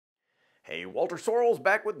Hey, Walter Sorrells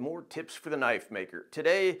back with more tips for the knife maker.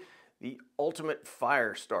 Today, the ultimate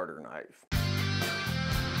fire starter knife.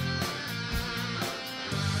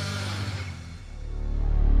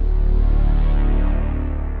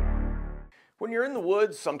 When you're in the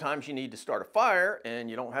woods, sometimes you need to start a fire and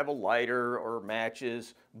you don't have a lighter or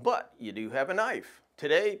matches, but you do have a knife.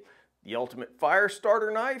 Today, the ultimate fire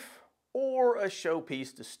starter knife or a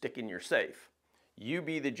showpiece to stick in your safe. You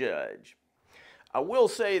be the judge. I will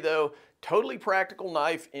say though, totally practical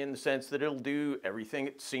knife in the sense that it'll do everything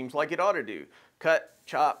it seems like it ought to do. Cut,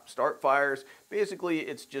 chop, start fires. Basically,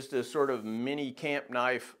 it's just a sort of mini camp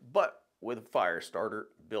knife, but with a fire starter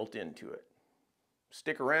built into it.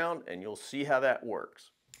 Stick around and you'll see how that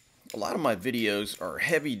works. A lot of my videos are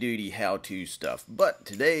heavy-duty how-to stuff, but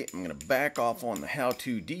today I'm going to back off on the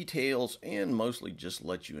how-to details and mostly just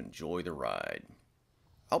let you enjoy the ride.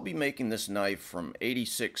 I'll be making this knife from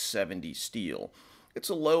 8670 steel. It's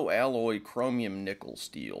a low alloy chromium nickel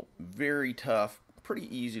steel. Very tough, pretty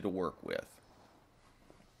easy to work with.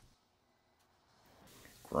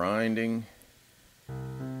 Grinding.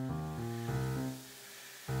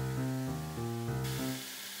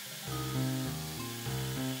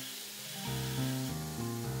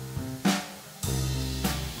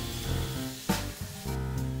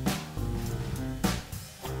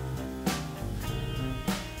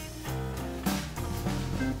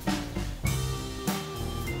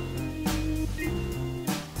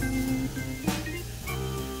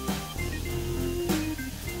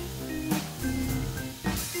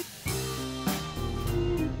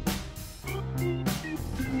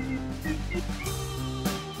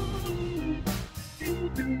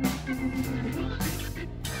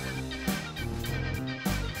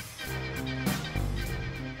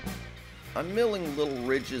 I'm milling little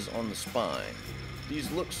ridges on the spine. These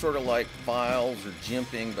look sort of like files or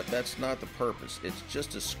jimping, but that's not the purpose. It's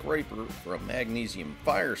just a scraper for a magnesium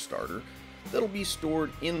fire starter that'll be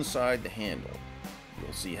stored inside the handle.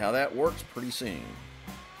 You'll see how that works pretty soon.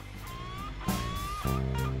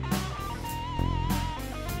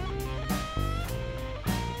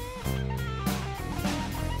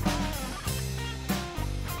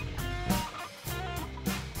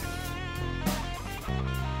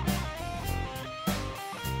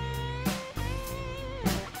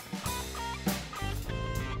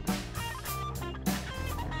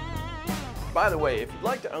 By the way, if you'd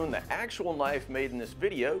like to own the actual knife made in this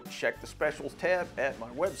video, check the specials tab at my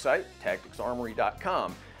website,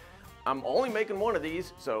 tacticsarmory.com. I'm only making one of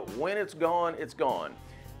these, so when it's gone, it's gone.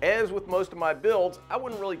 As with most of my builds, I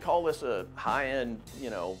wouldn't really call this a high-end,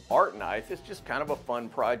 art knife. It's just kind of a fun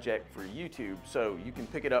project for YouTube, so you can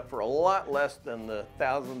pick it up for a lot less than the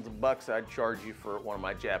thousands of bucks I'd charge you for one of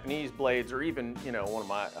my Japanese blades or even, one of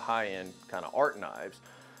my high-end kind of art knives.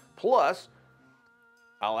 Plus,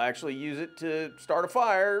 I'll actually use it to start a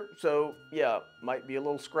fire, so yeah, might be a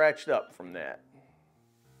little scratched up from that.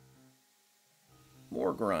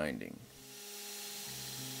 More grinding.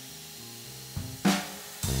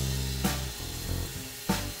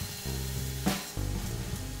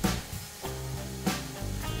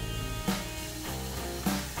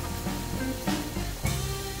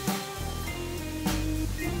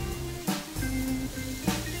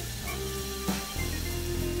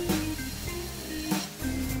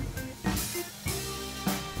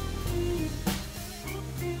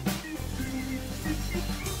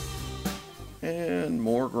 And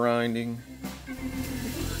more grinding.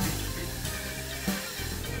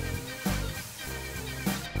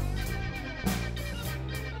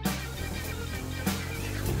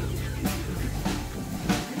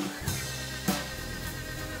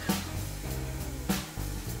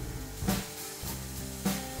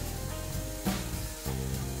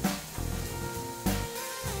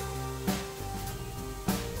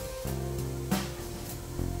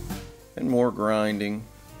 And more grinding.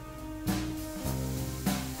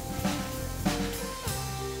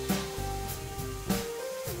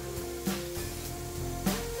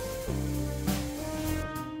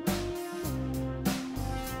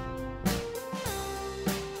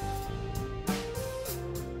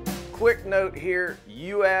 Quick note here,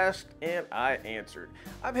 you asked and I answered.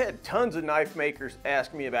 I've had tons of knife makers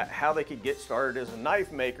ask me about how they could get started as a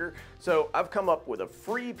knife maker, so I've come up with a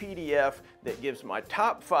free PDF that gives my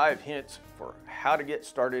top 5 hints for how to get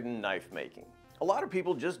started in knife making. A lot of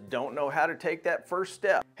people just don't know how to take that first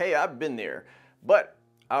step. Hey, I've been there, but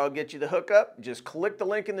I'll get you the hookup. Just click the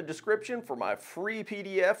link in the description for my free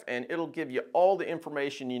PDF and it'll give you all the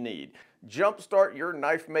information you need. Jumpstart your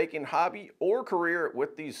knife making hobby or career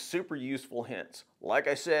with these super useful hints. Like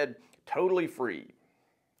I said, totally free.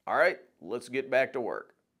 All right, let's get back to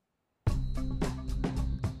work.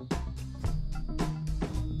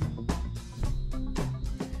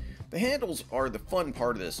 The handles are the fun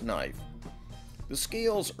part of this knife. The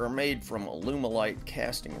scales are made from alumilite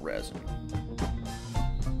casting resin.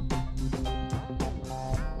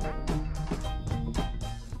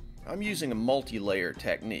 I'm using a multi-layer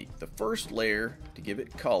technique. The first layer to give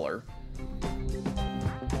it color,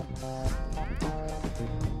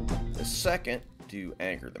 the second to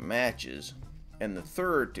anchor the matches, and the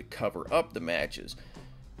third to cover up the matches.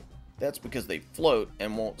 That's because they float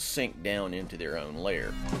and won't sink down into their own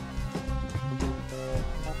layer.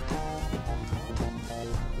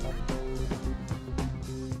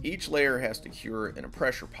 Each layer has to cure in a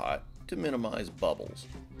pressure pot to minimize bubbles.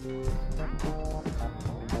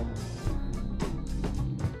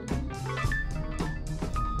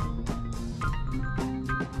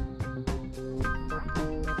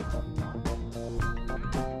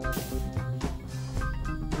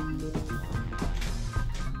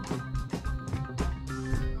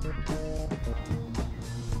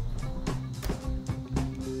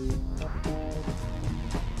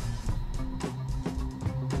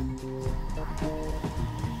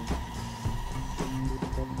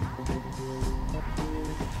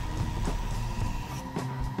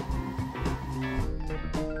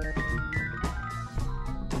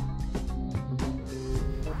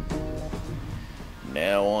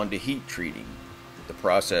 Now on to heat treating, the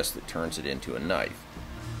process that turns it into a knife.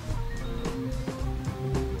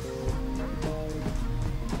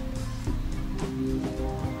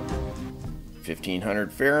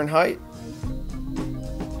 (1500 Fahrenheit).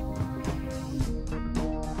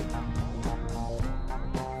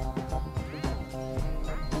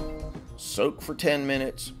 Soak for 10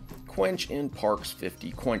 minutes. Quench in Parks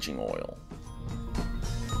 50 quenching oil.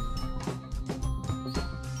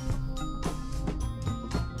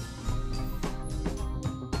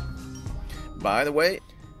 By the way,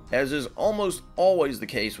 as is almost always the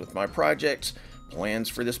case with my projects, plans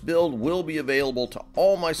for this build will be available to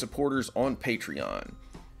all my supporters on Patreon.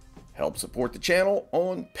 Help support the channel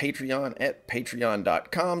on Patreon at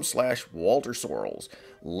patreon.com/Walter Sorrells.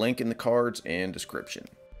 Link in the cards and description.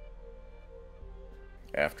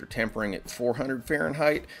 After tempering at 400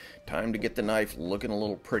 Fahrenheit, time to get the knife looking a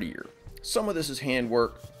little prettier. Some of this is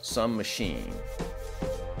handwork, some machine.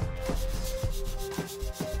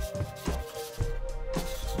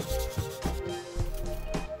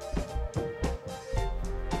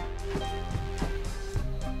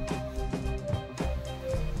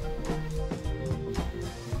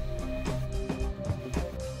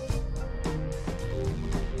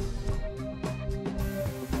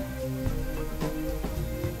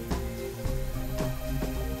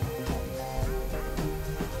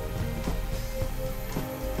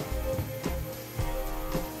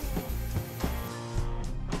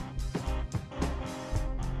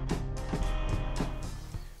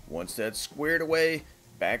 Once that's squared away,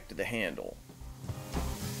 back to the handle.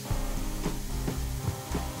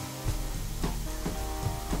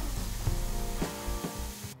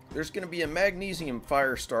 There's going to be a magnesium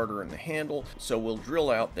fire starter in the handle, so we'll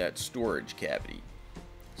drill out that storage cavity.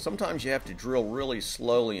 Sometimes you have to drill really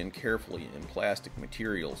slowly and carefully in plastic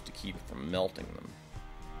materials to keep from melting them.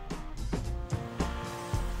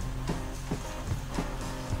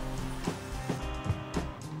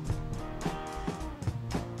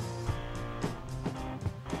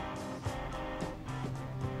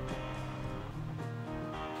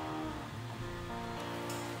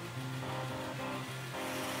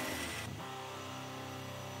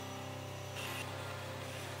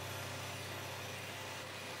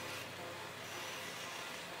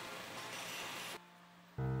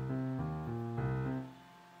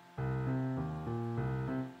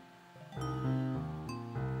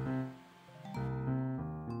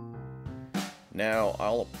 Now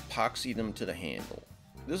I'll epoxy them to the handle.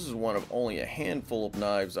 This is one of only a handful of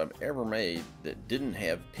knives I've ever made that didn't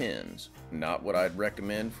have pins. Not what I'd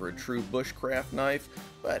recommend for a true bushcraft knife,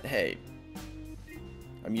 but hey.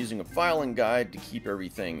 I'm using a filing guide to keep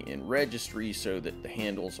everything in registry so that the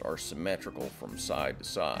handles are symmetrical from side to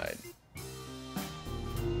side.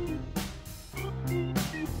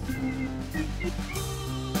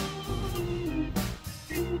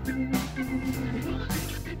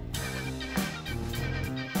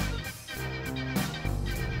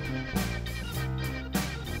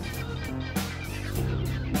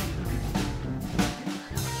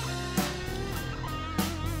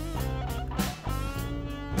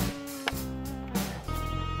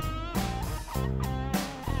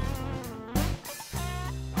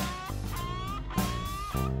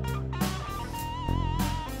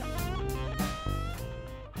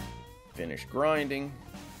 Finish grinding.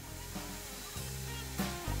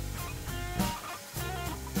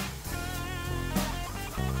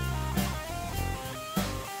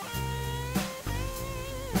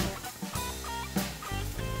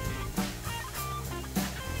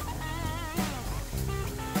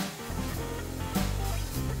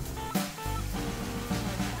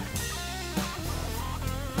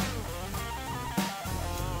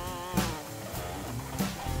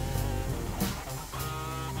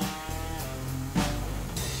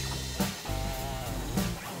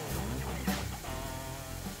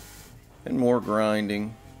 and more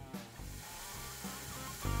grinding.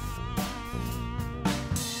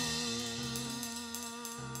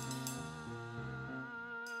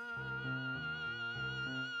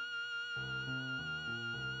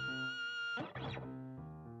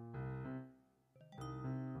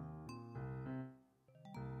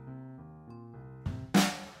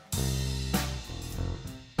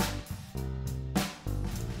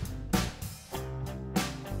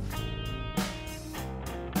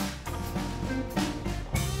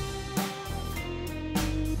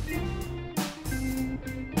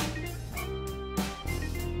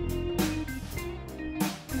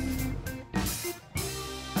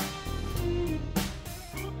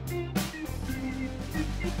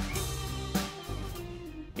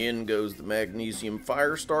 In goes the magnesium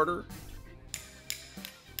fire starter.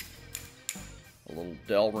 A little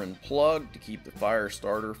Delrin plug to keep the fire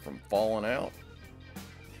starter from falling out.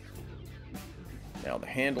 Now the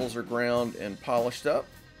handles are ground and polished up.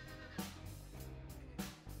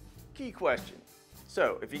 Key question.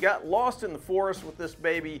 So if you got lost in the forest with this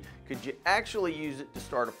baby, could you actually use it to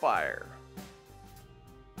start a fire?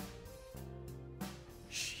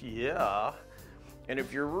 Yeah. And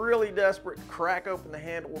if you're really desperate, crack open the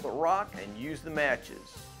handle with a rock and use the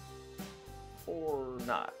matches. Or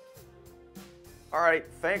not. All right,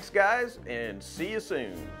 thanks guys, and see you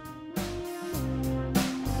soon.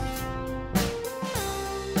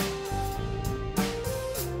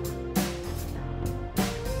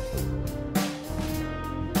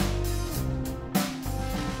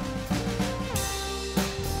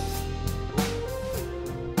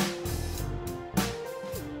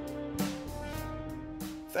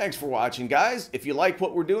 Thanks for watching, guys. If you like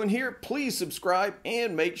what we're doing here, please subscribe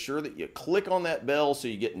and make sure that you click on that bell so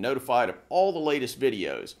you get notified of all the latest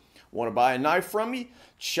videos. Want to buy a knife from me?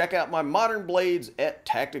 Check out my modern blades at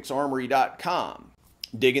tacticsarmory.com.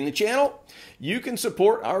 Digging the channel? You can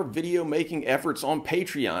support our video making efforts on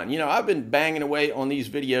Patreon. You know, I've been banging away on these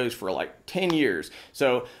videos for like 10 years,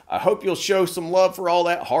 so I hope you'll show some love for all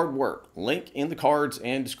that hard work. Link in the cards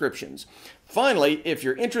and descriptions. Finally, if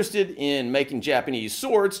you're interested in making Japanese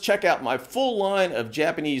swords, check out my full line of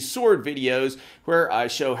Japanese sword videos where I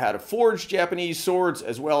show how to forge Japanese swords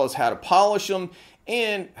as well as how to polish them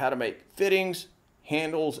and how to make fittings,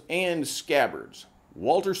 handles, and scabbards.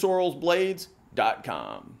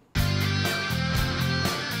 WalterSorrellsBlades.com.